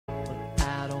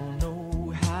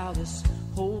this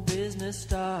whole business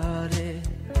started,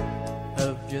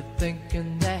 of you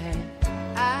thinking that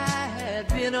I had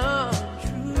been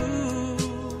untrue.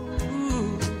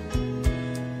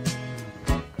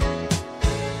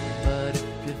 But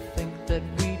if you think that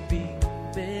we'd be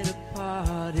better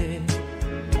parted,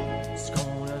 it's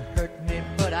gonna hurt me,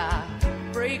 but I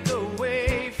break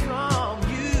away from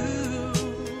you.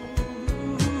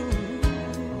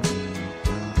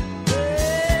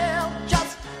 Well,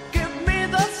 just give me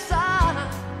the sign,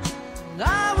 and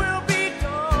I will be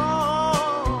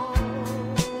gone.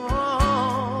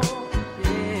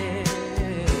 Yeah.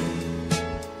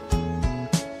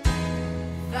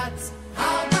 That's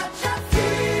how much I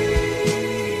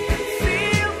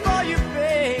feel for you,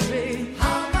 baby.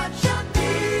 How much I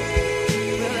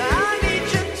need, but I need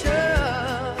your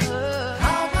touch.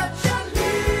 How much I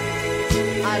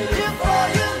need, I live for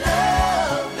your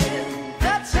loving.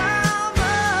 That's how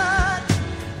much.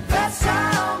 That's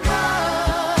how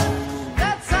much.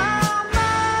 That's how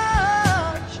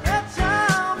much. That's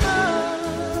how much.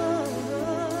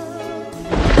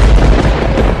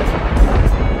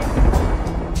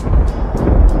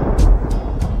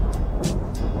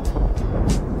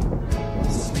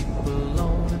 Sleep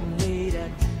alone and late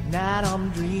at night I'm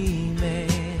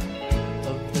dreaming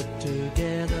of the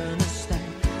togetherness that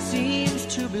seems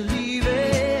to believe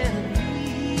in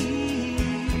me.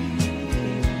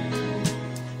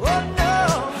 Oh no,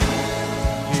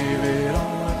 give it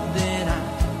all up, then I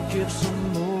give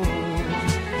some more.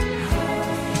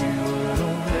 If you would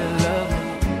only love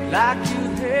me like you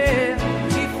had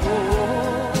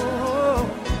before.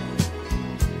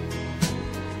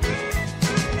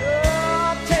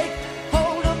 Oh, take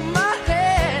hold of my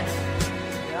hand,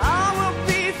 I will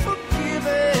be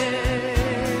forgiven.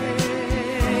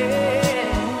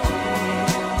 Yeah.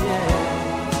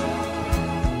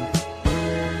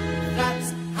 That's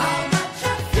how much I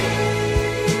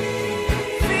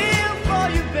feel for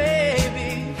you, baby.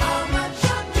 How much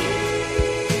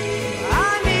I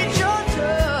need your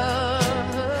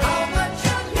touch. How much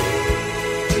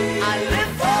I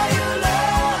live for your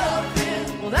loving.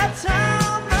 Well, that's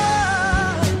how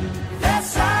much.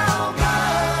 That's how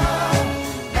much.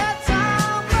 That's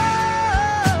how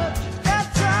much.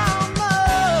 That's how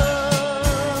much.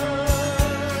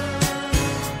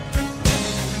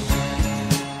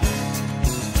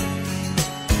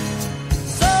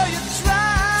 So you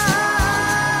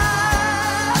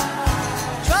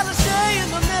try to stay in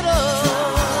the middle,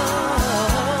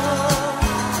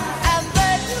 and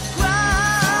then you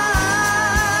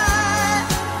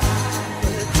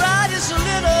cry just a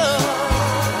little.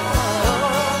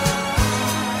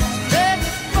 Then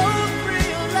you both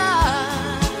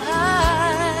realize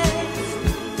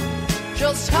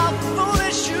just how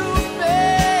foolish you've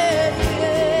been.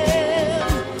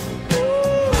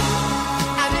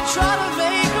 And you try to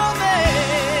make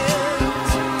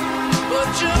amends, but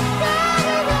you find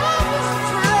it all as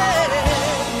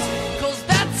friends. 'Cause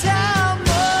that's how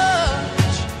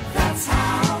much. That's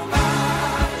how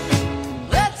much.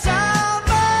 That's how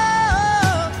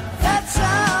much. That's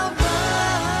how much.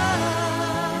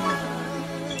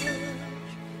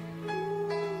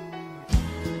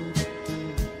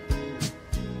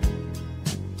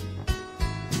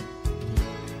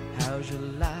 How's your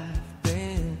life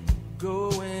been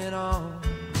going on?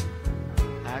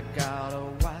 I got a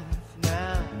wife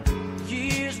now.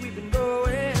 Years we've been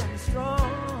going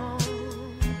strong.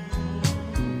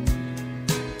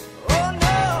 Oh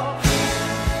no,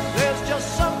 there's just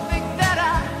something that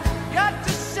I got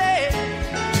to say.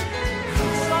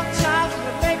 Sometimes when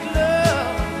we make love,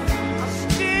 I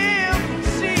still can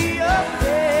see your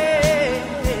face.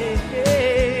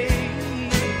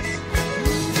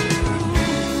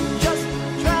 Just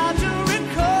try to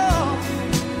recall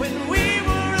when we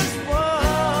were as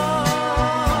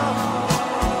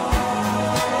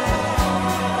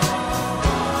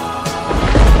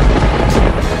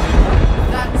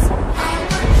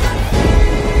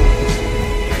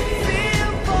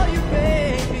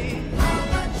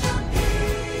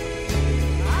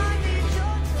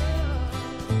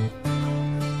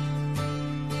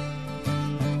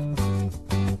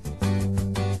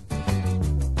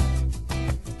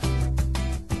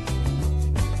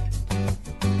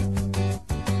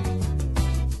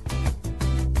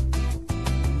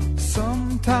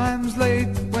Sometimes late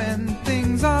when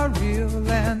things are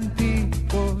real and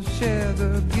people share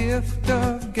the gift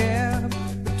of gab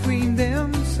between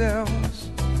themselves.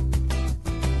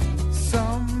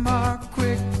 Some are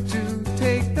quick to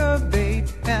take the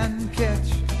bait and catch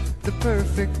the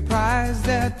perfect prize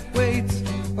that waits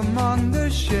among the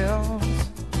shells.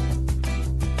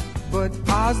 But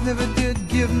Oz never did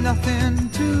give nothing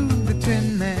to the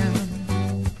Tin Man.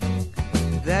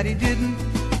 that he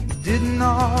didn't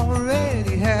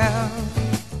already have.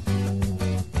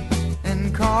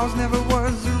 And cause never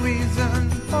was the reason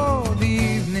for the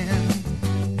evening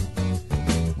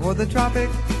or the Tropic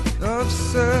of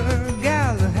Sir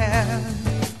Galahad.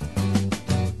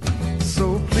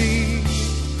 So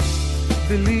please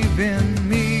believe in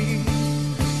me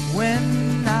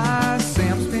when I say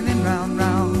I'm spinning round,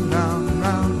 round, round,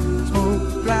 round.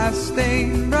 Smoke, glass,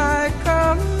 stain, bright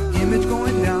color, image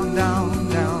going down, down,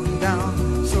 down,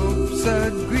 down. Soap,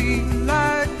 sud, green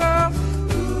light bulb.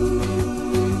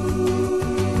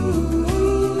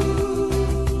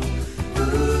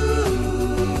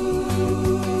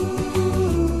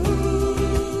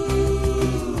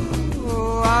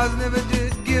 Oh, Oz never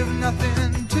did give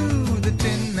nothing to the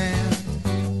Tin Man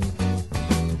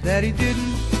that he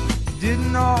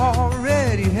didn't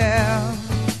already have.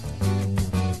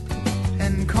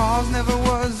 And cause never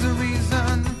was the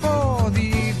reason for the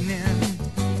evening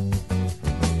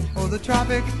or the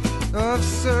Tropic of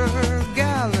Sir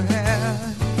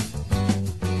Galahad.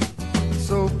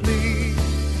 So please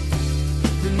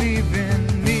believe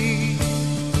in me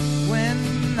when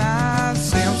I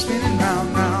say I'm spinning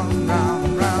round, round,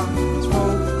 round, round.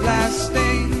 Smoke, glass,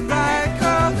 stain, bright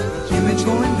color, image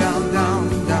going down, down,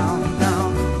 down,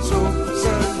 down. Soap,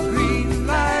 sud, green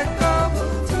light bulb.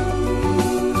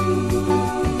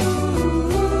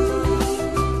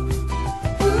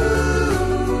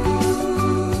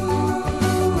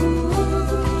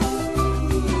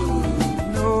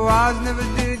 No, Oz never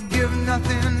did give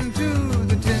nothing to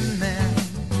the Tin Man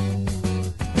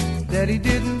that he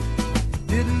didn't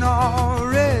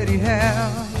already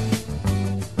have.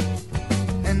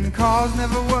 And cause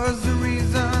never was the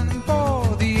reason for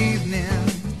the evening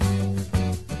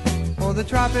or the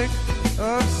Tropic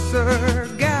of Sir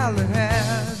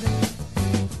Galahad.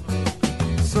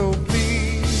 So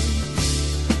please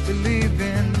believe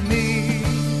in me.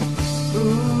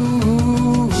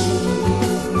 Ooh.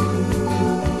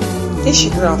 It's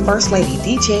your girl, First Lady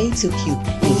DJ 2Q,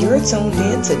 and you're tuned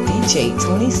in to DJ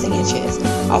Tony Sanchez,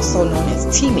 also known as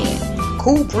T-Man,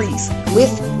 Cool Breeze,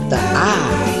 with The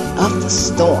Eye of the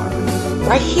Storm,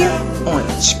 right here on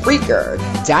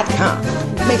Spreaker.com.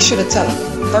 Make sure to tell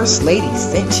them First Lady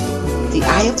sent you. The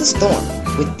Eye of the Storm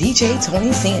with DJ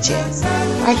Tony Sanchez,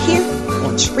 right here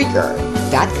on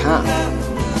Spreaker.com.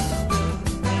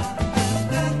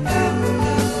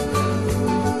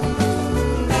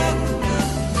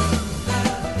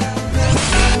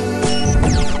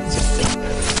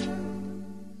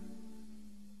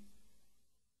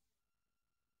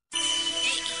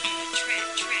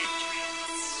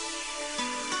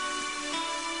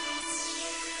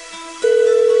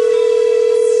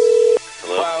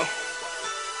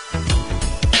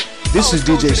 This is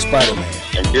DJ Spider-Man.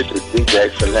 And this is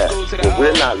DJ Celeste. Well,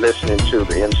 we're not listening to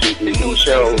the MCDD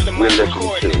show. We're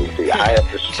listening to The Eye of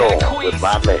the Storm with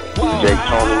my man, DJ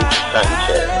Tony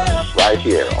Sanchez, right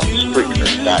here on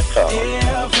Spreaker.com.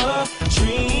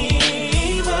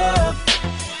 Dream of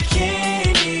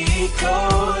candy-coated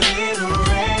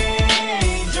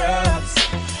raindrops.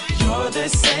 You're the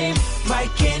same,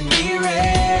 Mike and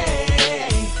Ray.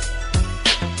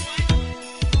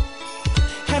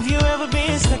 Have you ever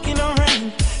been stuck in the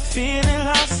rain, feeling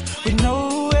lost with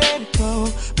nowhere to go,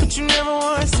 but you never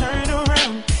once turned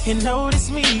around and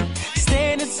noticed me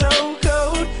standing so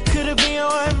cold? Could have been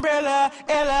your umbrella,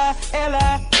 Ella,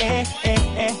 eh, eh,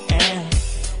 eh, eh.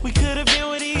 We could have been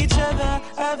with each other,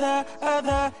 eh,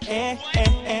 eh,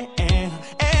 eh, eh, eh.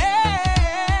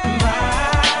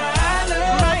 My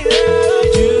love,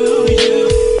 do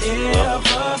you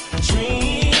ever dream?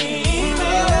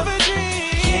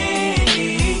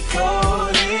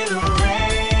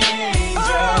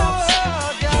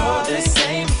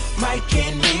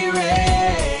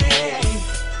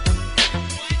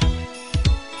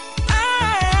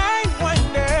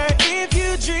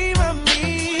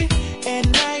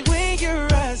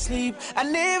 I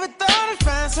never thought I'd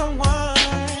find someone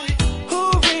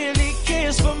who really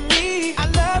cares for me. I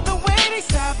love the way they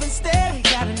stop and stare. You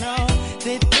gotta know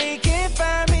that they can't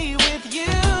find me with you.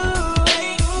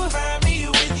 They can find me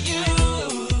with you.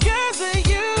 'Cause of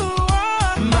you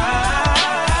are my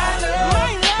love.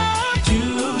 My love. Do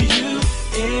you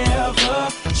ever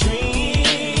dream?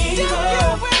 Do you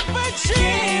ever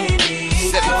dream?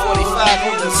 745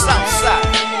 on the south side,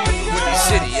 Windy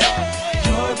City, y'all.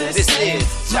 This is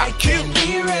Jack Q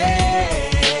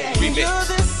remix.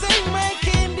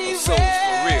 Souls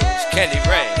for real, it's Candy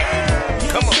Rain.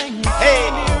 Come on, hey.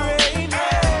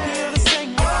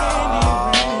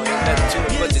 Nothing to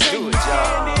it but to do it,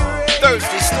 y'all.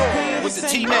 Thursday Storm with the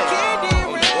T-Man on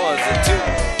the ones and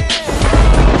twos.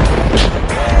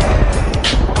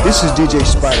 This is DJ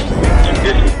Spider-Man.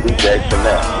 This is DJ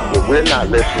Finesse. When we're not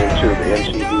listening to the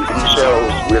MCDD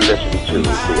shows, we're listening to The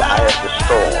Eye of the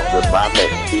Storm with my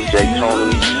man, DJ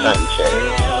Tony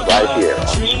Sanchez, right here on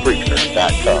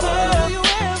Spreaker.com.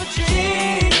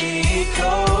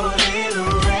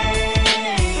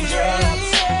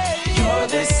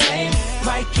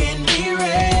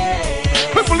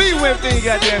 But believe in everything you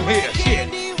goddamn here. Shit.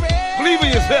 Believe in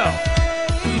yourself.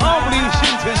 I don't believe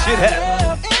shit until shit happens.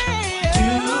 Do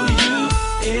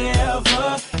you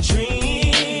ever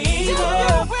dream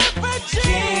of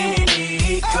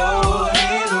candy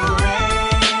coated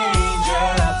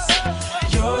raindrops?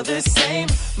 You're the same,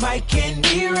 my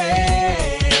candy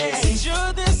rays.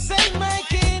 You're the same, my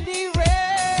candy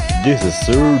rays. This is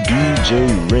Sir DJ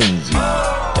Renzi,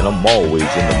 and I'm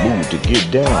always in the mood to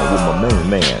get down with my main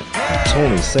man,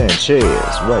 Tony Sanchez,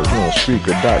 right here on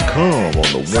Spreaker.com on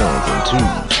the ones and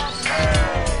twos.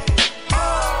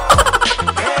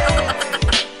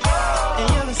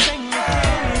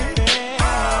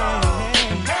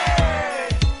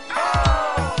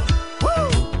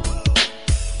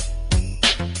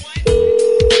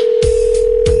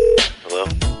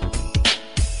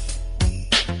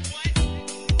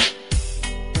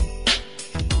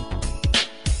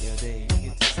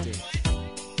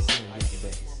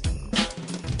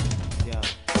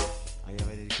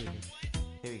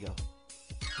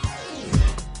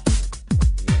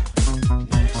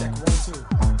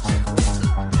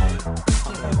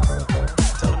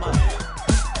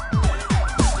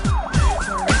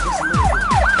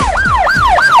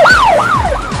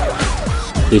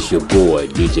 It's your boy,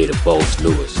 DJ The Boss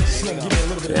Lewis.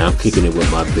 And I'm kicking it with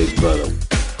my big brother,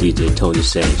 DJ Tony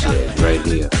Sanchez, right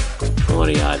here on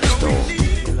The Eye of the Storm.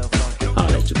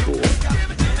 Holla at your boy.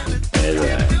 That's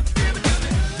right.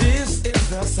 This is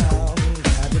the sound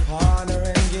that you ponder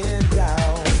and get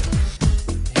down.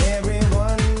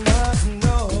 Everyone must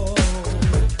know.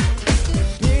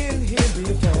 Been here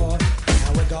before,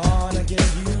 now we're gonna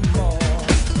give you more.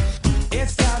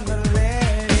 It's time to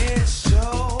let it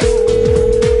show.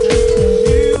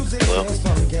 Music is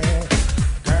funky,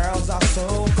 girls are so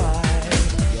fine.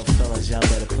 Yo, fellas, y'all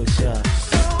better push up.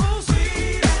 So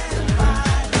sweet and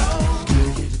mellow.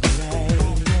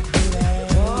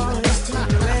 Oh, it's too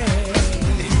late.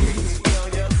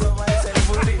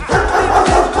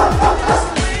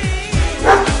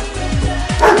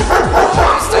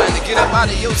 It's time to get up out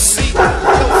of your seat, your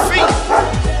feet.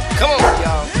 Come on,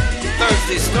 y'all.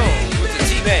 Thursday Storm with the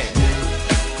T-Man.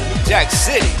 New Jack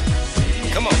City.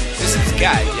 Come on, this is the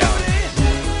guy, y'all.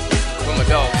 Where my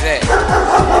dog's at?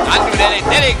 I knew that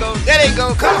ain't go. That ain't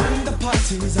go. Come on.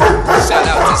 Shout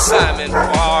out to Simon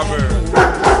Barber.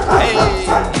 Hey.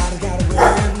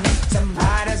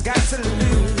 Somebody's got to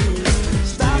lose.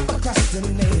 Stop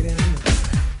procrastinating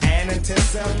and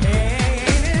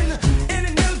anticipating. In a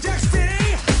New Jack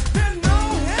City, there's no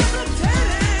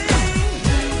hesitating.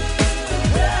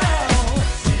 Well,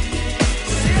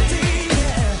 city,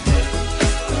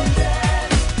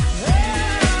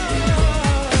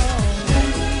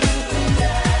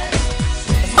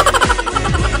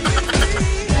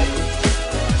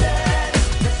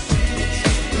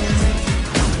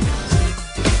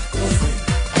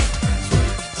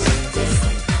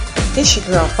 It's your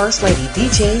girl, First Lady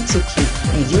DJ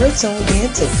 2Q, and you're tuned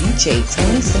in to DJ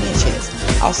Tony Sanchez,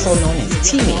 also known as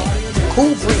T-Man,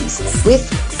 Cool Breeze, with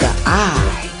The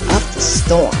Eye of the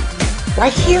Storm,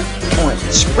 right here on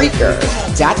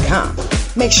Spreaker.com.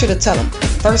 Make sure to tell them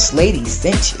First Lady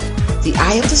sent you. The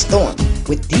Eye of the Storm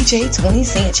with DJ Tony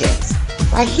Sanchez,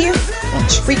 right here on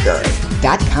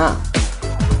Spreaker.com.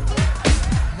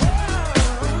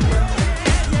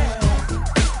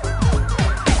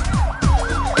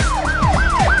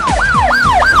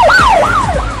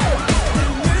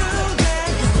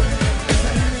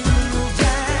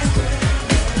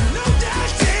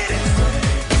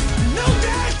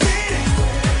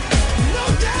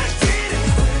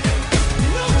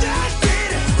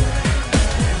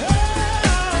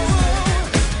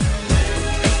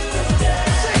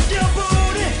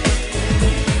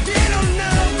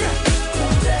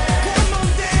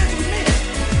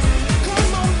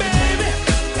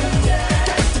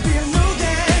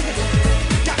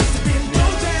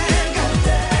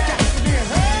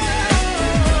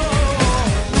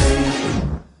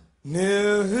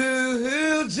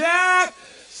 New Jack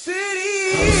City.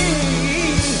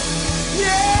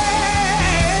 Yeah.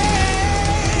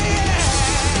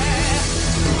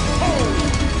 Oh.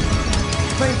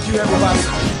 Thank you,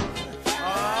 everybody.